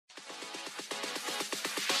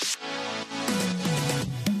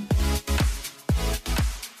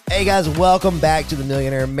Hey guys, welcome back to the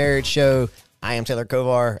Millionaire Marriage Show. I am Taylor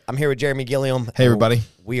Kovar. I'm here with Jeremy Gilliam. Hey, everybody.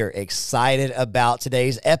 We are excited about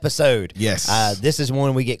today's episode. Yes. This is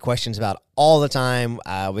one we get questions about all the time.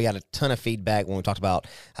 We got a ton of feedback when we talked about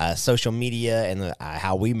social media and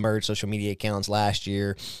how we merged social media accounts last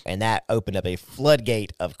year. And that opened up a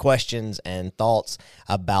floodgate of questions and thoughts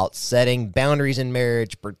about setting boundaries in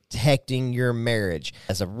marriage, protecting your marriage.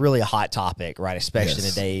 That's a really hot topic, right? Especially in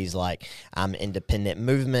today's independent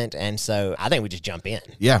movement. And so I think we just jump in.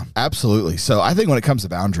 Yeah, absolutely. So I think when it comes to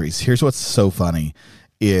boundaries, here's what's so funny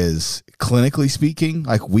is clinically speaking,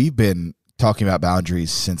 like we've been talking about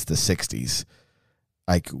boundaries since the 60s,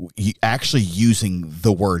 like actually using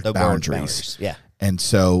the word boundaries. Yeah. And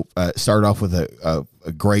so started off with a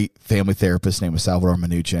great family therapist named Salvador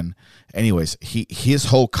Minuchin. Anyways, his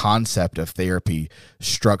whole concept of therapy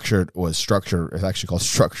it's actually called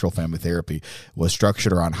structural family therapy, was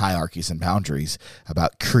structured around hierarchies and boundaries,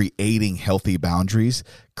 about creating healthy boundaries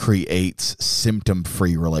creates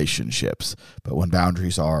symptom-free relationships. But when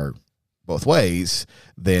boundaries are both ways,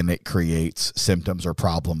 then it creates symptoms or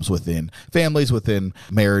problems within families, within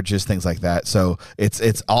marriages, things like that. So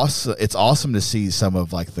it's awesome. It's awesome to see some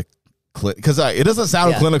of like the, because it doesn't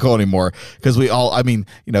sound clinical anymore. Because we all,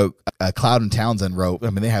 Cloud and Townsend wrote.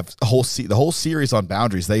 They have the whole series on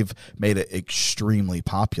boundaries. They've made it extremely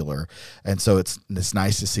popular, and so it's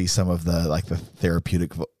nice to see some of the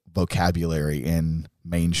therapeutic vocabulary in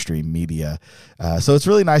mainstream media. So it's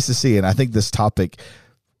really nice to see, and I think this topic.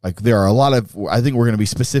 There are a lot of, I think we're going to be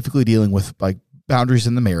specifically dealing with boundaries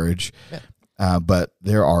in the marriage, but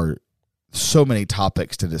there are so many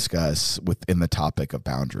topics to discuss within the topic of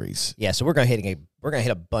boundaries. Yeah, so we're going to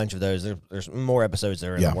hit a bunch of those. There's more episodes that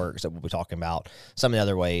are in the works that we'll be talking about some of the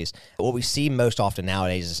other ways. What we see most often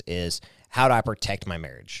nowadays is how do I protect my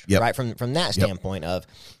marriage, right? From that standpoint of,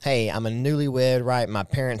 hey, I'm a newlywed, right? My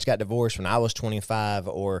parents got divorced when I was 25,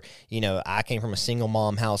 or, I came from a single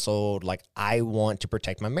mom household. Like, I want to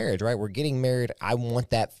protect my marriage, right? We're getting married. I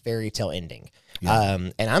want that fairy tale ending. Yeah.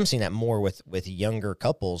 And I'm seeing that more with younger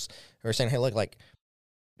couples who are saying, hey, look,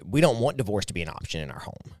 we don't want divorce to be an option in our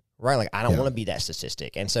home, right? Like, I don't want to be that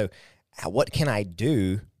statistic. And so what can I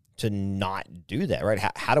do to not do that, right?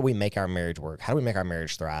 How do we make our marriage work? How do we make our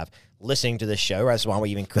marriage thrive? Listening to this show, right? That's why we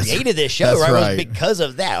even created this show, right? It was because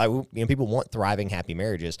of that. People want thriving, happy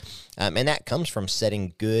marriages. And that comes from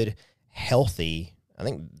setting good, healthy,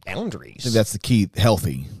 boundaries. I think that's the key,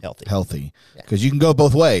 healthy. Yeah. Because you can go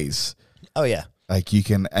both ways. Oh, yeah. You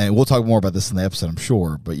can, and we'll talk more about this in the episode, I'm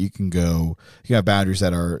sure, but you can have boundaries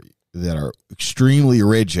that are extremely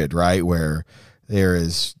rigid, right? Where there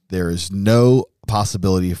is no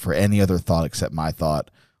possibility for any other thought except my thought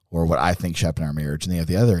or what I think should happen in our marriage. And then you have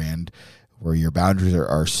the other end where your boundaries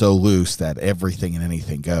are so loose that everything and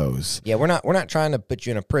anything goes. Yeah, we're not trying to put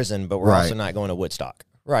you in a prison, but we're also not going to Woodstock.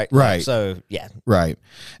 Right. So, yeah. Right.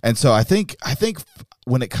 And so I think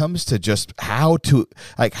when it comes to just how do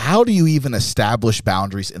you even establish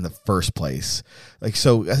boundaries in the first place?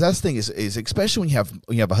 So that's the thing is especially when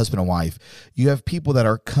you have a husband and wife, you have people that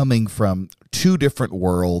are coming from two different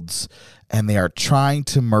worlds and they are trying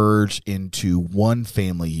to merge into one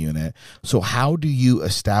family unit. So how do you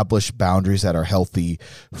establish boundaries that are healthy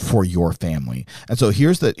for your family? And so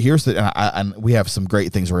here's and we have some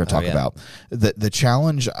great things we're going to talk about. The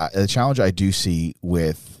challenge I do see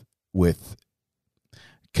with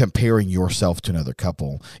comparing yourself to another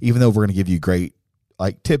couple, even though we're going to give you great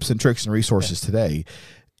tips and tricks and resources today,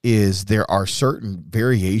 is there are certain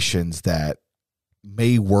variations that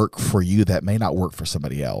may work for you that may not work for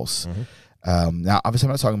somebody else. Mm-hmm. Now, obviously,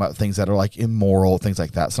 I'm not talking about things that are immoral, things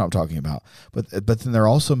like that. That's not what I'm talking about. But then there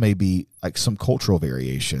also may be some cultural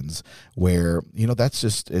variations where,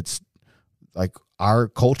 it's our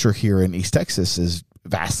culture here in East Texas is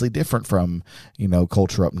vastly different from,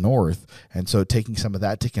 culture up north. And so taking some of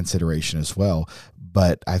that to consideration as well.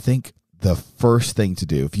 But I think the first thing to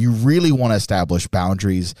do, if you really want to establish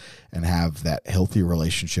boundaries and have that healthy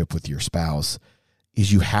relationship with your spouse, is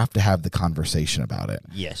you have to have the conversation about it.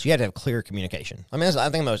 Yes, you have to have clear communication. I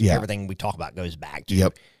think everything we talk about goes back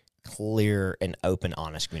to clear and open,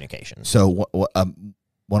 honest communication. So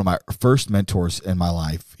one of my first mentors in my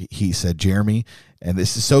life, he said, Jeremy, and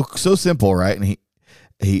this is so simple, right? And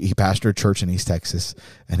he pastored a church in East Texas,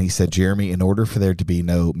 and he said, Jeremy, in order for there to be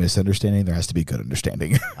no misunderstanding, there has to be good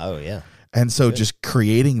understanding. Oh, yeah. And so just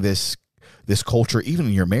creating this culture, even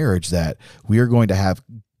in your marriage, that we are going to have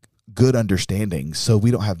good understanding so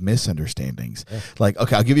we don't have misunderstandings. Yeah.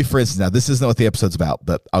 I'll give you for instance, now this isn't what the episode's about,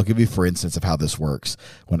 but I'll give you for instance of how this works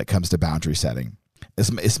when it comes to boundary setting.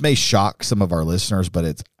 This may shock some of our listeners, but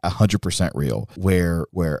it's 100% real. Where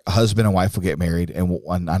a husband and wife will get married,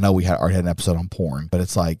 and I know we already had an episode on porn, but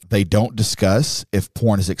it's like they don't discuss if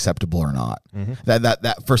porn is acceptable or not. Mm-hmm.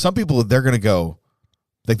 That for some people, they're going to go,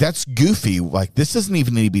 like, that's goofy. Like, this doesn't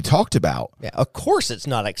even need to be talked about. Yeah, of course it's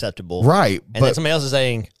not acceptable. Right. And then somebody else is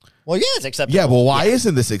saying, well, yeah, it's acceptable. Yeah, well, why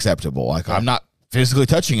isn't this acceptable? Like, I'm not physically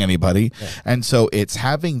touching anybody. Yeah. And so it's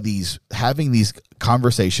having these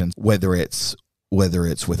conversations, whether it's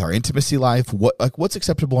with our intimacy life, what's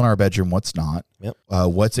acceptable in our bedroom, what's not, yep.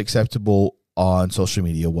 What's acceptable on social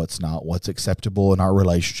media, what's not, what's acceptable in our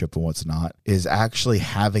relationship and what's not, is actually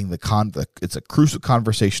having it's a crucial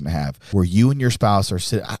conversation to have where you and your spouse are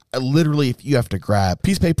sitting. Literally, if you have to grab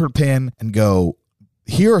piece of paper and pen and go,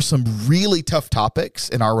 here are some really tough topics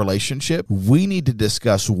in our relationship. We need to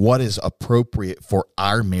discuss what is appropriate for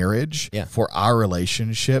our marriage, for our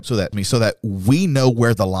relationship, so that we know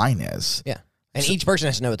where the line is. Yeah. And each person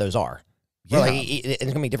has to know what those are. Yeah. Like, it's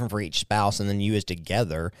going to be different for each spouse, and then you as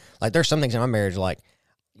together. Like, there's some things in my marriage, like,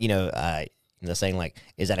 the saying, like,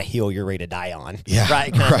 is that a hill you're ready to die on? Yeah.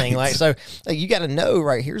 Right? Kind of thing. Like, so like, you got to know,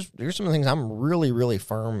 right, here's some of the things I'm really, really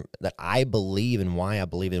firm that I believe in, why I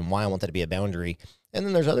believe in, why I want that to be a boundary. And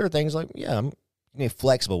then there's other things like, I'm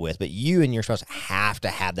flexible with, but you and your spouse have to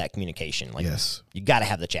have that communication. Like, yes, you got to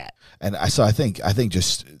have the chat. And I think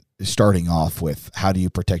just starting off with how do you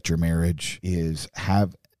protect your marriage is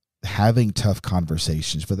having tough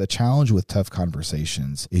conversations. But the challenge with tough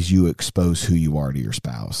conversations is you expose who you are to your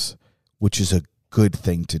spouse, which is a good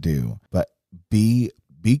thing to do. But be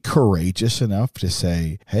courageous enough to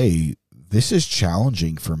say, hey, this is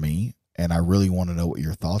challenging for me, and I really want to know what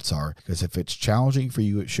your thoughts are. Because if it's challenging for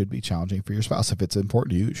you, it should be challenging for your spouse. If it's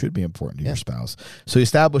important to you, it should be important to your spouse. So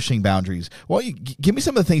establishing boundaries. Well, give me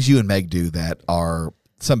some of the things you and Meg do that are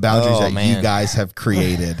some boundaries you guys have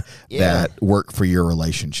created that work for your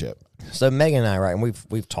relationship. So Megan and I, right, and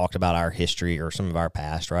we've talked about our history or some of our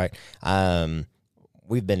past, right?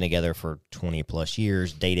 We've been together for 20 plus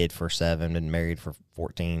years, dated for 7, been married for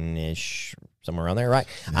 14-ish, somewhere around there, right?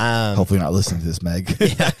 Hopefully you're not listening to this, Meg.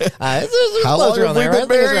 How long have we been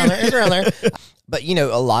married? It's around there. But,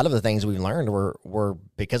 a lot of the things we've learned were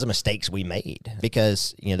because of mistakes we made.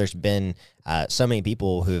 Because, there's been so many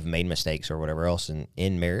people who have made mistakes or whatever else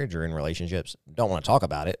in marriage or in relationships don't want to talk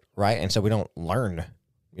about it, right? And so we don't learn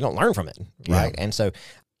from it, right? Yeah. And so,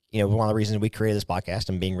 one of the reasons we created this podcast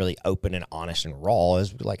and being really open and honest and raw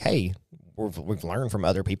is like, hey, we've learned from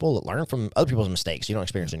other people, learn from other people's mistakes you don't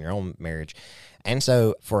experience in your own marriage. And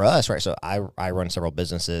so for us, right, so I run several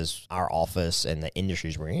businesses. Our office and the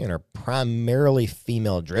industries we're in are primarily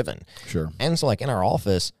female driven. Sure. And so like in our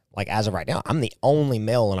office, like as of right now, I'm the only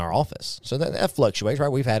male in our office. So that fluctuates,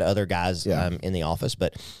 right? We've had other guys in the office,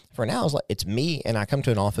 but for now it's me, and I come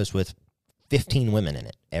to an office with 15 women in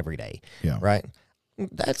it every day. Yeah. Right.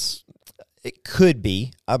 It could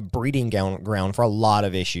be a breeding ground for a lot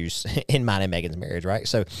of issues in mine and Megan's marriage, right?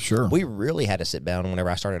 So sure, we really had to sit down whenever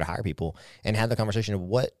I started to hire people and have the conversation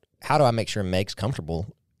of how do I make sure Meg's comfortable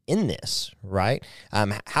in this, right? I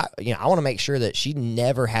want to make sure that she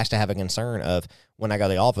never has to have a concern of when I go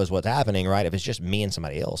to the office, what's happening, right? If it's just me and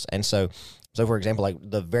somebody else. And so for example, like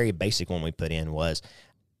the very basic one we put in was,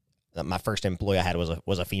 my first employee I had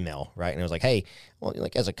was a female, right? And it was like, hey, well,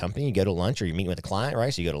 like as a company, you go to lunch or you're meeting with a client,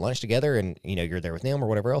 right? So you go to lunch together and, you're there with them or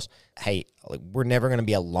whatever else. Hey, like, we're never going to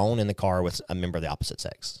be alone in the car with a member of the opposite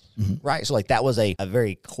sex, right? So like that was a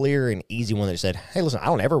very clear and easy one that said, hey, listen, I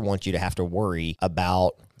don't ever want you to have to worry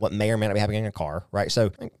about what may or may not be happening in your car, right? So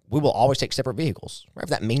we will always take separate vehicles, right?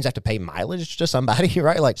 If that means I have to pay mileage to somebody,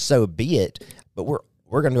 right? Like, so be it. But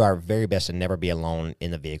we're going to do our very best to never be alone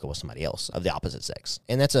in the vehicle with somebody else of the opposite sex.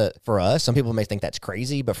 And that's for us, some people may think that's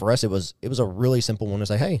crazy, but for us, it was a really simple one to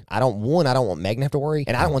say, hey, I don't want Megan to have to worry,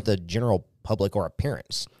 and I don't want the general public or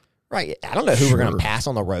appearance. Right. I don't know who we're going to pass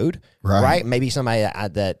on the road. Right. Maybe somebody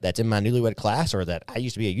that's in my newlywed class or that I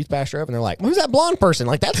used to be a youth pastor of, and they're like, who's that blonde person?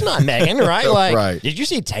 Like, that's not Megan, right? Like, Did you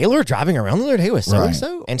see Taylor driving around the other day with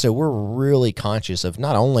so-and-so? And so we're really conscious of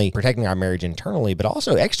not only protecting our marriage internally, but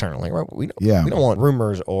also externally, right? We don't want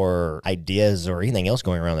rumors or ideas or anything else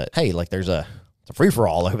going around that, hey, like there's a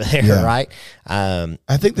free-for-all over there, right? I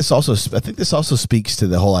think this also speaks to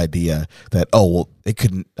the whole idea that,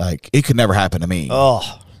 it could never happen to me.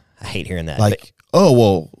 Oh, I hate hearing that. Like,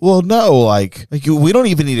 no, like we don't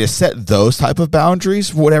even need to set those type of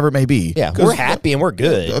boundaries, whatever it may be. Yeah, we're happy and we're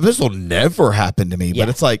good. This will never happen to me. Yeah. But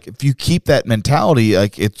it's like, if you keep that mentality,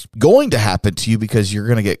 like it's going to happen to you because you're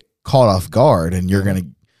going to get caught off guard and you're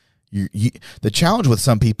going the challenge with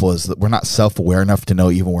some people is that we're not self-aware enough to know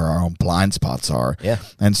even where our own blind spots are. Yeah.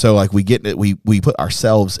 And so like we put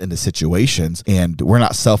ourselves into situations and we're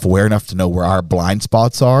not self-aware enough to know where our blind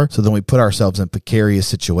spots are. So then we put ourselves in precarious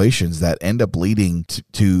situations that end up leading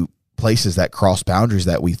to places that cross boundaries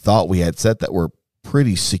that we thought we had set that were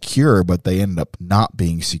pretty secure, but they ended up not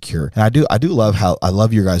being secure. And I do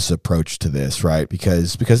love your guys' approach to this, right?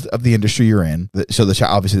 Because of the industry you're in. So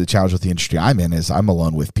obviously the challenge with the industry I'm in is I'm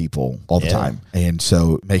alone with people all the time. And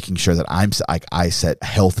so making sure that I set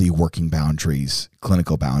healthy working boundaries,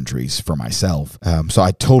 clinical boundaries for myself. So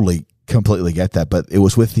I completely get that. But it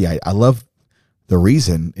was with it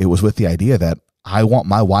was with the idea that I want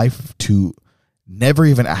my wife to never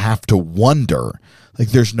even have to wonder. Like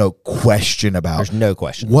there's no question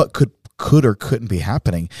what could or couldn't be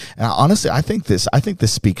happening. And honestly, I think this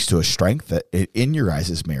speaks to a strength that in your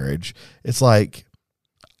guys' marriage, it's like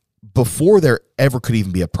before there ever could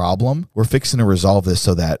even be a problem, we're fixing to resolve this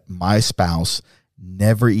so that my spouse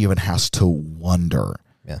never even has to wonder.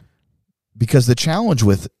 Yeah. Because the challenge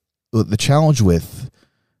with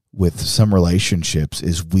some relationships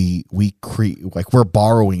is we create, like we're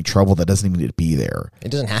borrowing trouble that doesn't even need to be there.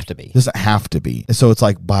 It doesn't have to be. It doesn't have to be. And so it's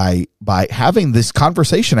like by having this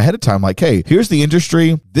conversation ahead of time, like, hey, here's the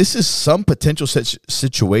industry. This is some potential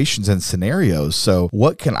situations and scenarios. So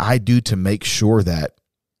what can I do to make sure that,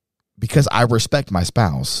 because I respect my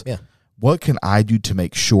spouse, what can I do to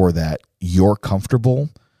make sure that you're comfortable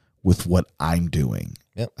with what I'm doing?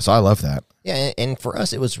 Yep. So I love that. Yeah. And for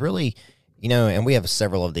us, it was really, and we have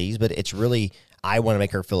several of these, but it's really, I want to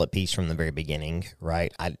make her feel at peace from the very beginning,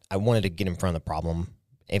 right? I wanted to get in front of the problem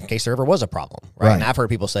in case there ever was a problem, right? And I've heard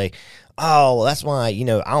people say, oh, well, that's why,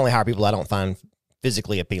 I only hire people I don't find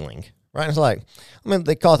physically appealing, right? It's like,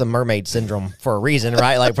 they call it the mermaid syndrome for a reason,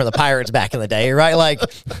 right? Like for the pirates back in the day, right? Like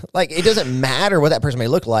it doesn't matter what that person may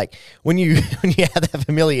look like when you have that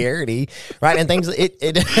familiarity, right? And things, I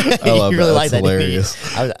love you really like that. Hilarious.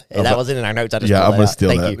 That wasn't in our notes. I just I'm gonna steal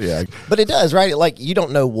Thank that. you. Yeah. But it does, right? Like you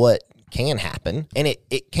don't know what can happen, and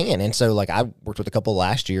it can. And so like I worked with a couple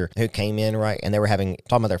last year who came in, right, and they were talking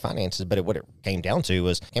about their finances, but what it came down to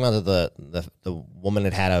was the woman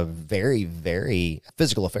had a very, very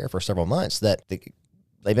physical affair for several months that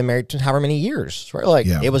they've been married to however many years, right? Like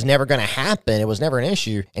it was never going to happen. It was never an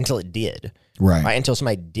issue until it did. Right. Until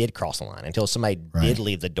somebody did cross the line, until somebody did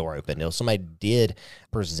leave the door open, until somebody did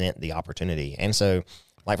present the opportunity. And so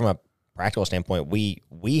like from a practical standpoint,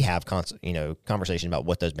 we have conversation about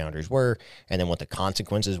what those boundaries were, and then what the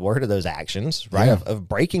consequences were to those actions, right? Of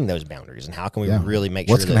breaking those boundaries, and how can we really make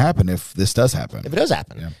sure what's going to happen if this does happen? If it does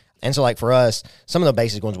happen. Yeah. And so like for us, some of the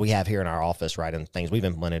basic ones we have here in our office, right, and things we've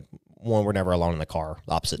implemented, one, we're never alone in the car,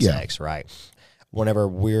 opposite sex, right? Whenever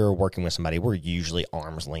we're working with somebody, we're usually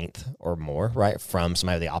arm's length or more, right, from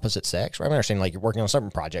somebody of the opposite sex, right? I understand like you're working on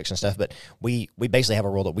certain projects and stuff, but we basically have a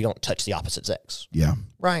rule that we don't touch the opposite sex. Yeah.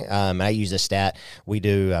 Right. I use this stat. We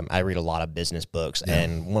do. I read a lot of business books,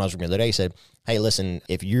 and when I was reading the other day, he said, "Hey, listen,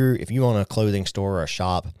 if you own a clothing store or a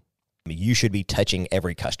shop, you should be touching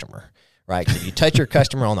every customer." Right? Because if you touch your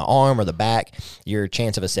customer on the arm or the back, your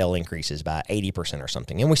chance of a sale increases by 80% or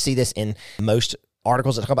something. And we see this in most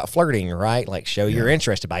articles that talk about flirting, right? Like show you're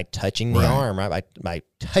interested by touching the arm, right? By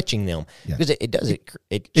touching them. Because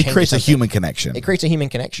it creates a human connection. It creates a human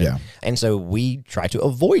connection. Yeah. And so we try to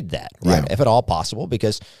avoid that, right? If at all possible,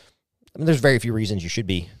 because there's very few reasons you should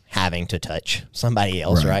be having to touch somebody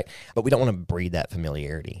else, right? But we don't want to breed that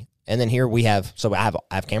familiarity. And then here we have, I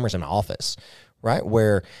have cameras in my office, right?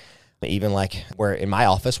 Where even like where in my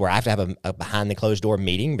office where I have to have a behind the closed door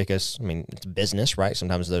meeting because, it's business, right?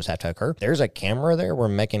 Sometimes those have to occur. There's a camera there where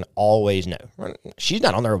Megan always know. She's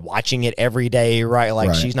not on there watching it every day, right?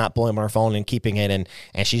 Like she's not pulling on her phone and keeping it, and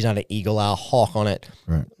she's not an eagle eye hawk on it.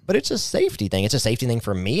 Right. But it's a safety thing. It's a safety thing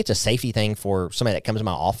for me. It's a safety thing for somebody that comes to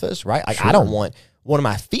my office, right? Like I don't want one of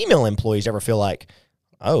my female employees to ever feel like,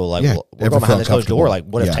 we're going behind this closed door. Like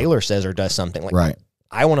what if Taylor says or does something? Like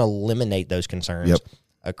I want to eliminate those concerns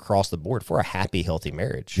across the board for a happy, healthy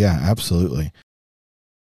marriage. Yeah, absolutely.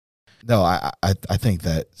 No, I think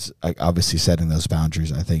that obviously setting those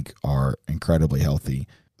boundaries, I think, are incredibly healthy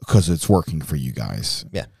because it's working for you guys.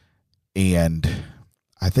 Yeah. And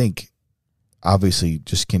I think obviously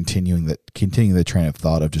just continuing the train of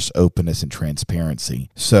thought of just openness and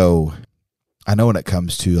transparency. So I know when it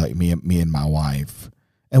comes to like me and my wife,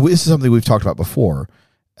 and this is something we've talked about before,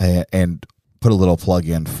 and put a little plug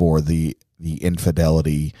in for the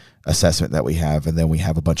infidelity assessment that we have, and then we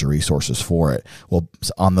have a bunch of resources for it. Well,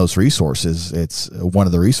 on those resources, it's one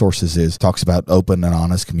of the resources is talks about open and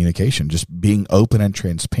honest communication, just being open and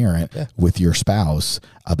transparent with your spouse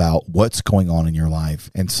about what's going on in your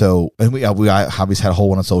life. And so, and we obviously had a whole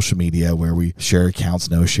one on social media where we share accounts,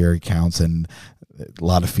 no share accounts, and a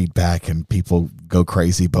lot of feedback, and people go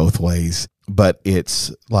crazy both ways. But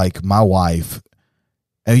it's like my wife,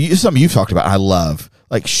 and something you've talked about, I love,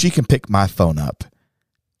 like she can pick my phone up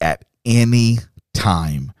at any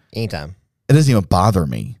time. Anytime. It doesn't even bother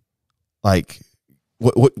me. Like,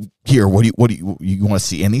 what do you want to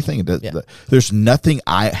see anything? There's nothing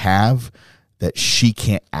I have that she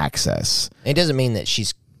can't access. It doesn't mean that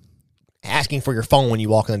she's asking for your phone when you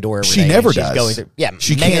walk in the door every day. She never does.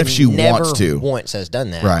 She can if she wants to. Once has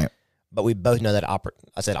done that. Right. But we both know that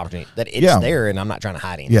opportunity, that it's there, and I'm not trying to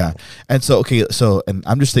hide anything. Yeah. And so, and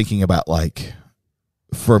I'm just thinking about, like,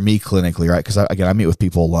 for me clinically, right? Because I meet with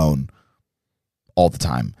people alone all the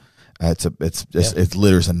time. It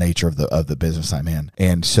literally the nature of the business I'm in.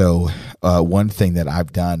 And so one thing that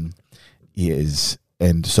I've done is,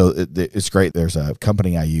 and so it's great. There's a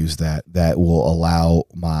company I use that will allow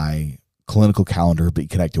my clinical calendar to be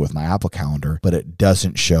connected with my Apple Calendar, but it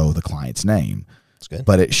doesn't show the client's name. That's good.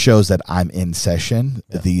 But it shows that I'm in session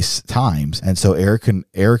these times. And so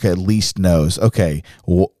Erica at least knows, okay,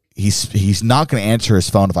 well, he's not going to answer his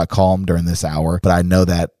phone if I call him during this hour, but I know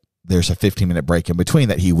that there's a 15-minute break in between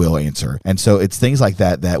that he will answer. And so it's things like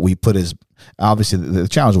that we put as, obviously the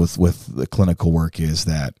challenge with the clinical work is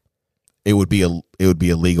that it would be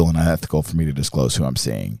illegal and unethical for me to disclose who I'm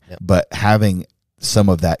seeing. Yep. But having some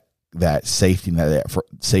of that safety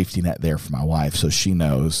net there for my wife, so she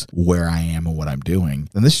knows where I am and what I'm doing.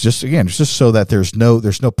 And this is just so that there's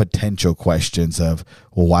no potential questions of,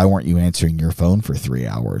 well, why weren't you answering your phone for 3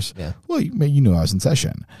 hours? Yeah. Well, you knew I was in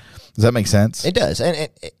session. Does that make sense? It does. And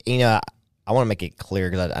I want to make it clear,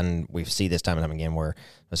 because we see this time and time again where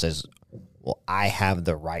it says, well, I have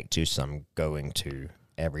the right to, so I'm going to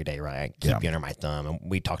every day, right? I keep you under my thumb. And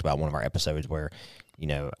we talked about one of our episodes where,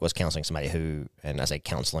 I was counseling somebody who, and I say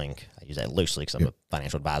counseling, I use that loosely because I'm a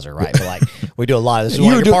financial advisor, right? But like, we do a lot of this.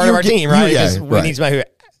 You're part of our team, right? Because we need somebody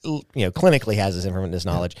who, clinically has this information, this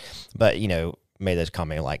knowledge. But, made this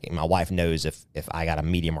comment like, my wife knows if I got a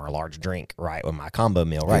medium or a large drink, right, with my combo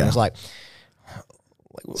meal, right? Yeah. And it's like,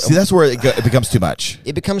 see, that's where it becomes too much.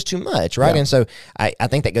 It becomes too much, right? Yeah. And so I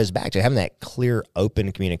think that goes back to having that clear,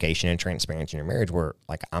 open communication and transparency in your marriage where,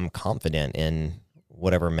 like, I'm confident in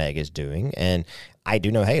whatever Meg is doing. And I do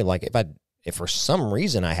know, hey, like, if for some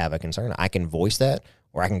reason I have a concern, I can voice that,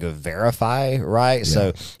 or I can go verify, right? Yeah.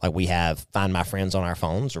 So, like, we have Find My Friends on our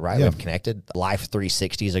phones, right? Yeah. We've connected. Life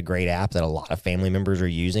 360 is a great app that a lot of family members are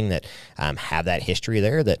using that have that history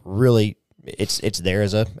there that really it's there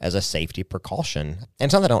as a safety precaution.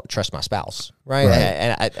 And something I don't trust my spouse, right?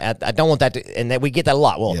 And I don't want that to, and that we get that a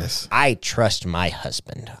lot. Well, yes. I trust my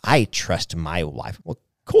husband. I trust my wife. Well,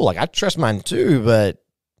 cool. Like, I trust mine too, but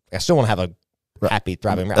I still want to have a happy,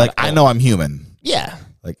 thriving marriage. Like, I know I'm human. Yeah.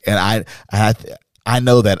 Like, and I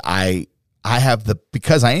know that I have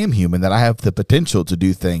because I am human, that I have the potential to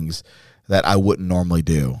do things that I wouldn't normally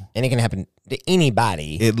do. And it can happen to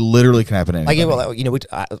anybody. It literally can happen to anybody. Like,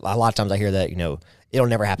 a lot of times I hear that, it'll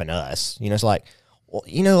never happen to us. It's like, well,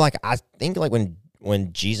 like, I think, like,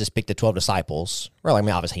 when Jesus picked the 12 disciples, well, I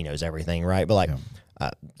mean, obviously he knows everything, right? But, like,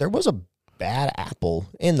 there was a bad apple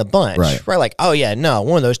in the bunch, right? Like, oh yeah, no,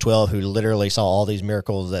 one of those 12 who literally saw all these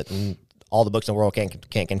miracles that all the books in the world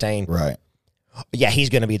can't contain, right? Yeah, he's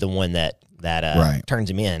going to be the one that turns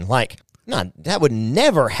him in. Like, no, that would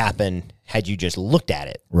never happen had you just looked at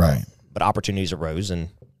it, right? But opportunities arose and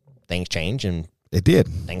things change, and it did.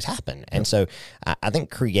 Things happen, yep. And so I think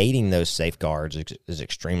creating those safeguards is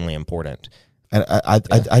extremely important. And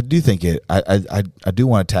I do think I do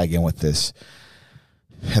want to tag in with this.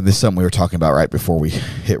 And this is something we were talking about right before we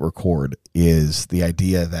hit record, is the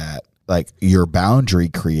idea that, like, your boundary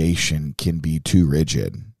creation can be too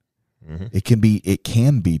rigid. Mm-hmm. It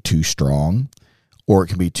can be too strong, or it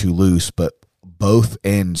can be too loose, but both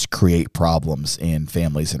ends create problems in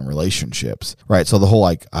families and relationships, right? So the whole,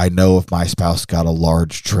 like, I know if my spouse got a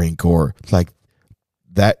large drink, or like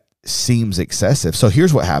that seems excessive. So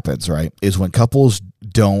here's what happens, right, is when couples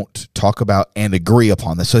don't talk about and agree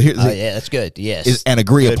upon this. So here, yeah, that's good. Yes. And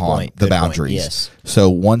agree upon the boundaries. Yes. So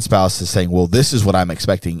one spouse is saying, well, this is what I'm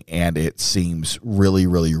expecting, and it seems really,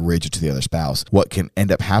 really rigid to the other spouse. What can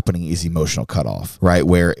end up happening is emotional cutoff, right?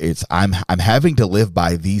 Where it's, I'm having to live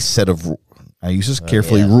by these set of, I use this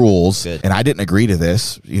carefully, rules, good. And I didn't agree to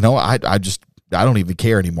this. I just I don't even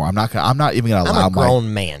care anymore. I'm not even gonna allow. I'm a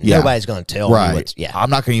grown man. Yeah. Nobody's gonna tell me what's. Yeah, I'm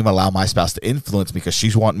not gonna even allow my spouse to influence me because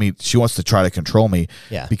she wants to try to control me.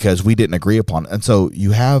 Yeah. Because we didn't agree upon it. And so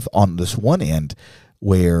you have on this one end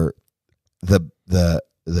where the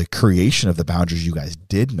creation of the boundaries you guys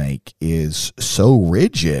did make is so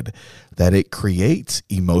rigid that it creates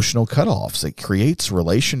emotional cutoffs. It creates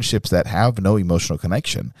relationships that have no emotional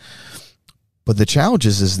connection. But the challenge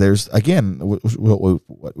is there's, again,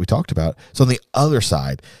 what we talked about. So on the other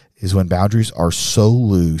side is when boundaries are so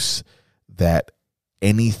loose that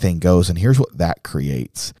anything goes. And here's what that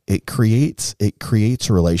creates. It creates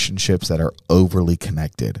relationships that are overly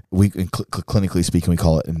connected. Clinically speaking, we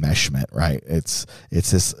call it enmeshment, right? It's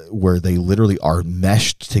this where they literally are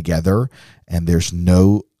meshed together and there's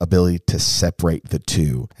no ability to separate the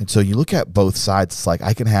two. And so you look at both sides, it's like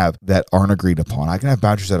I can have that aren't agreed upon. I can have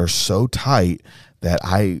boundaries that are so tight that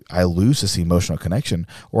I lose this emotional connection,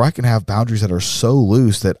 or I can have boundaries that are so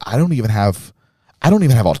loose that I don't even have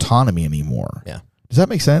autonomy anymore. Yeah. Does that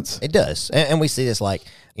make sense? It does. And we see this like,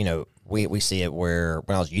 we see it where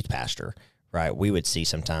when I was youth pastor, right, we would see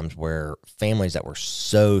sometimes where families that were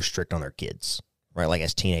so strict on their kids, right, like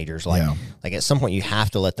as teenagers, like at some point you have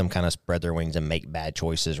to let them kind of spread their wings and make bad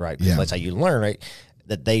choices, right? Because that's how you learn, right?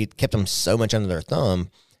 That they kept them so much under their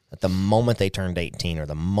thumb that the moment they turned 18 or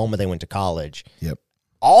the moment they went to college,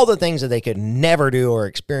 all the things that they could never do or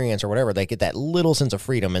experience or whatever, they get that little sense of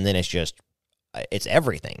freedom, and then it's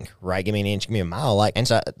everything, right? Give me an inch, give me a mile. And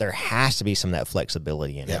so there has to be some of that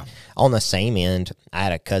flexibility in it. On the same end, I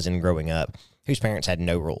had a cousin growing up whose parents had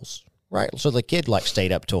no rules, right? So the kid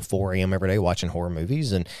stayed up till 4 a.m. every day watching horror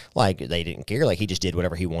movies, and they didn't care. He just did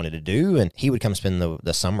whatever he wanted to do, and he would come spend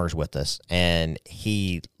the summers with us, and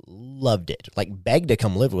he loved it. Begged to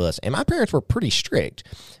come live with us. And my parents were pretty strict,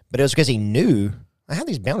 but it was because he knew I have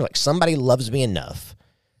these boundaries. Somebody loves me enough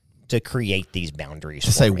to create these boundaries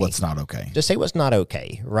to say what's not okay. To say what's not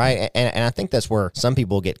okay, right? And I think that's where some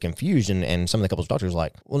people get confused, and some of the couples doctors are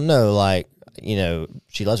like, well, no,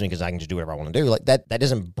 she loves me because I can just do whatever I want to do. That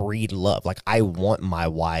doesn't breed love. I would want my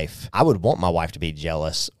wife to be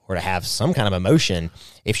jealous or to have some kind of emotion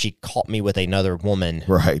if she caught me with another woman,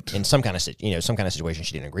 right, in some kind of situation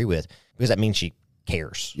she didn't agree with, because that means she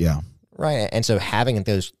cares. Yeah. Right. And so having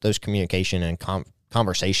those communication and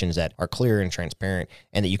conversations that are clear and transparent,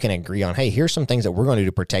 and that you can agree on, hey, here's some things that we're going to do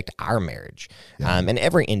to protect our marriage. And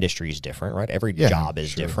every industry is different, right? Every job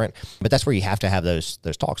is different, but that's where you have to have those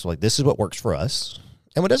talks. This is what works for us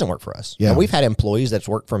and what doesn't work for us. And we've had employees that's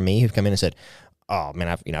worked for me who've come in and said, oh man,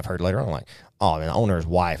 I've heard later on, oh man, the owner's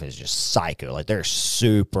wife is just psycho. They're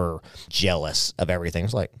super jealous of everything.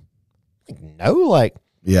 It's no,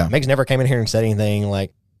 Meg's never came in here and said anything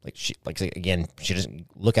she doesn't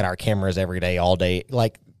look at our cameras every day, all day.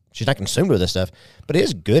 She's not consumed with this stuff, but it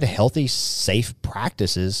is good, healthy, safe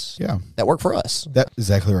practices that work for us. That's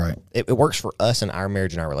exactly right. It works for us in our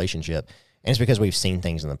marriage and our relationship. And it's because we've seen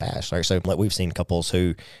things in the past, right? So we've seen couples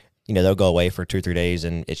who, they'll go away for 2 or 3 days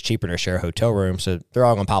and it's cheaper to share a hotel room. So they're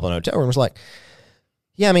all going to pop in a hotel room. It's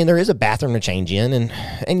there is a bathroom to change in.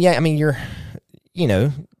 And you're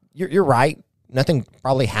right. Nothing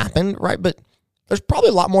probably happened, right? But there's probably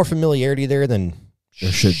a lot more familiarity there than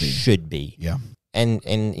there should be. Yeah. And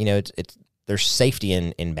it's there's safety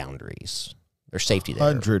in boundaries. There's safety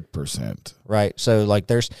there. 100%. Right. So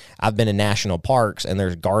I've been in national parks and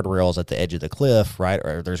there's guardrails at the edge of the cliff, right?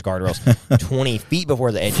 Or there's guardrails 20 feet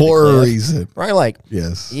before the edge of the cliff. For a reason. Right.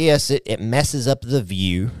 Yes. Yes, it messes up the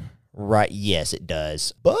view. Right. Yes, it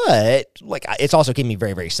does. But it's also keeping me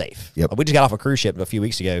very, very safe. Yep. We just got off a cruise ship a few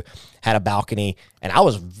weeks ago, had a balcony, and I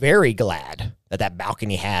was very glad that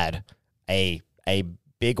balcony had a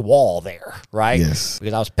big wall there, right? Yes.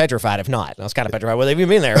 Because I was petrified if not. I was kind of petrified with even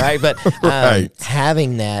being there, right? But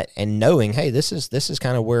having that and knowing, hey, this is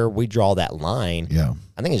kind of where we draw that line. Yeah.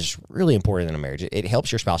 I think it's really important in a marriage. It helps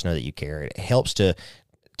your spouse know that you care. It helps to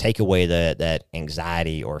take away that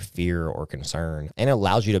anxiety or fear or concern, and it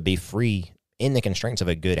allows you to be free in the constraints of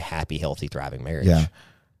a good, happy, healthy, thriving marriage. Yeah.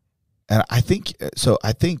 And I think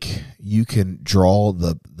you can draw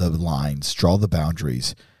the lines, draw the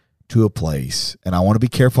boundaries to a place. And I want to be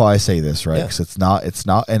careful I say this, right? Because it's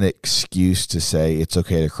not an excuse to say it's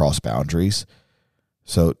okay to cross boundaries.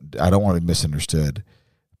 So I don't want to be misunderstood,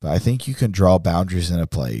 but I think you can draw boundaries in a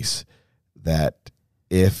place that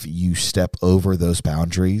if you step over those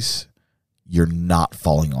boundaries, you're not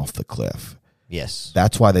falling off the cliff. Yes.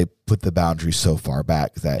 That's why they put the boundaries so far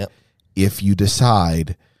back that if you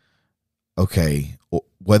decide, okay,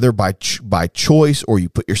 whether by choice or you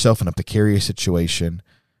put yourself in a precarious situation,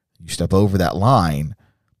 you step over that line,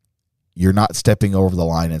 you're not stepping over the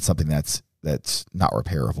line in something that's not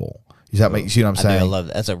repairable. Does that make you see what I'm saying? I love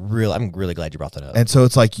that. I'm really glad you brought that up. And so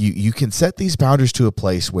it's like you can set these boundaries to a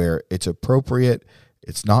place where it's appropriate.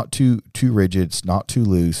 It's not too rigid. It's not too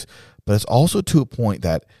loose, but it's also to a point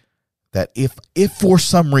that if for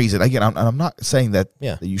some reason, again, I'm not saying that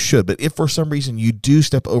you should, but if for some reason you do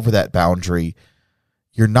step over that boundary,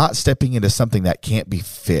 you're not stepping into something that can't be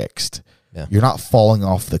fixed. Yeah. You're not falling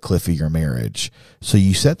off the cliff of your marriage. So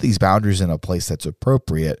you set these boundaries in a place that's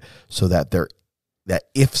appropriate so that that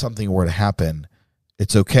if something were to happen,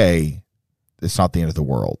 it's okay. It's not the end of the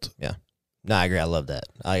world. Yeah. No, I agree. I love that.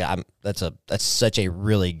 That's such a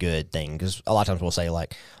really good thing, because a lot of times we'll say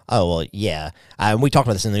like, oh, well, yeah. We talked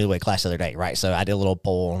about this in the Newlywed class the other day, right? So I did a little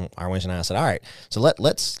poll on our Wednesday night. I said, all right, so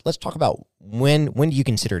let's talk about when do you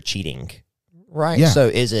consider cheating, right? Yeah. So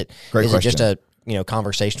is it question. Just a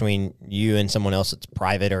conversation between you and someone else that's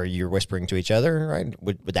private, or you're whispering to each other, right?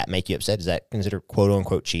 Would that make you upset? Is that considered quote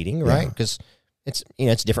unquote cheating, right? Because it's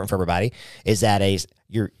it's different for everybody. Is that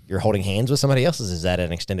you're holding hands with somebody else? Is that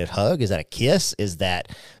an extended hug? Is that a kiss? Is that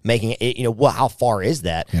making it? How far is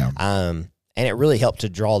that? Yeah. And it really helped to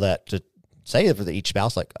draw that, to say for each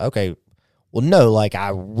spouse, like, okay, well, no, like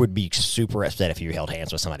I would be super upset if you held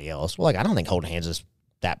hands with somebody else. Well, like I don't think holding hands is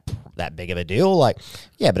that big of a deal. Like,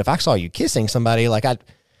 yeah, but if I saw you kissing somebody, like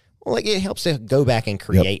it helps to go back and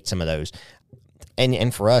create some of those.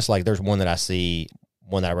 And for us, like there's one that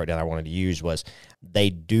I wrote down I wanted to use was,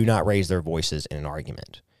 they do not raise their voices in an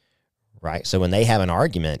argument, right? So when they have an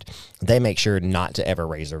argument, they make sure not to ever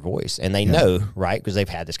raise their voice. And they know, right, because they've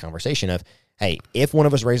had this conversation of, hey, if one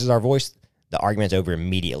of us raises our voice, the argument's over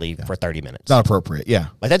immediately for 30 minutes. It's not appropriate, yeah.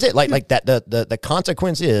 Like that's it. Like that. The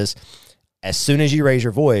consequence is, as soon as you raise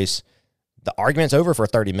your voice, the argument's over for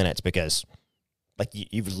 30 minutes, because like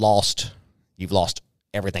you've lost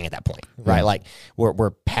everything at that point, right? Yeah. Like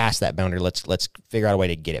we're past that boundary. Let's figure out a way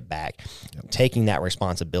to get it back. Taking that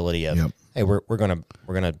responsibility of, hey, we're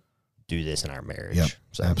gonna do this in our marriage. Yep.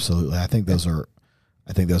 So absolutely. I think those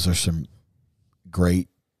are some great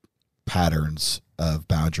patterns of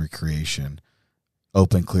boundary creation.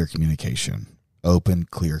 Open, clear communication.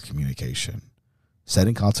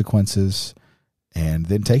 Setting consequences, and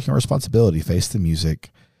then taking responsibility. Face the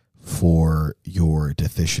music for your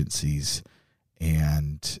deficiencies,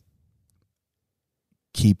 and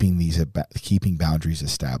keeping boundaries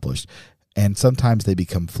established. And sometimes they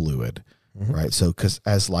become fluid, right? So, because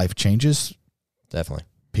as life changes, definitely,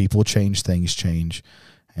 people change, things change.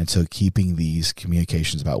 And so keeping these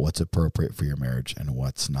communications about what's appropriate for your marriage and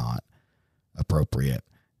what's not appropriate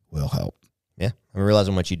will help. Yeah. And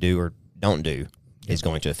realizing what you do or don't do is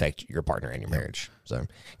going to affect your partner and your marriage. So,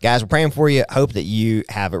 guys, we're praying for you. Hope that you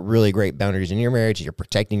have really great boundaries in your marriage. You're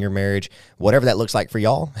protecting your marriage, whatever that looks like for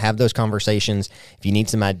y'all. Have those conversations. If you need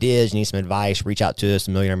some ideas, you need some advice, reach out to us,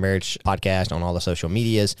 the Millionaire Marriage Podcast, on all the social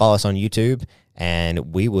medias. Follow us on YouTube,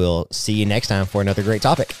 and we will see you next time for another great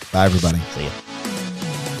topic. Bye, everybody. See you.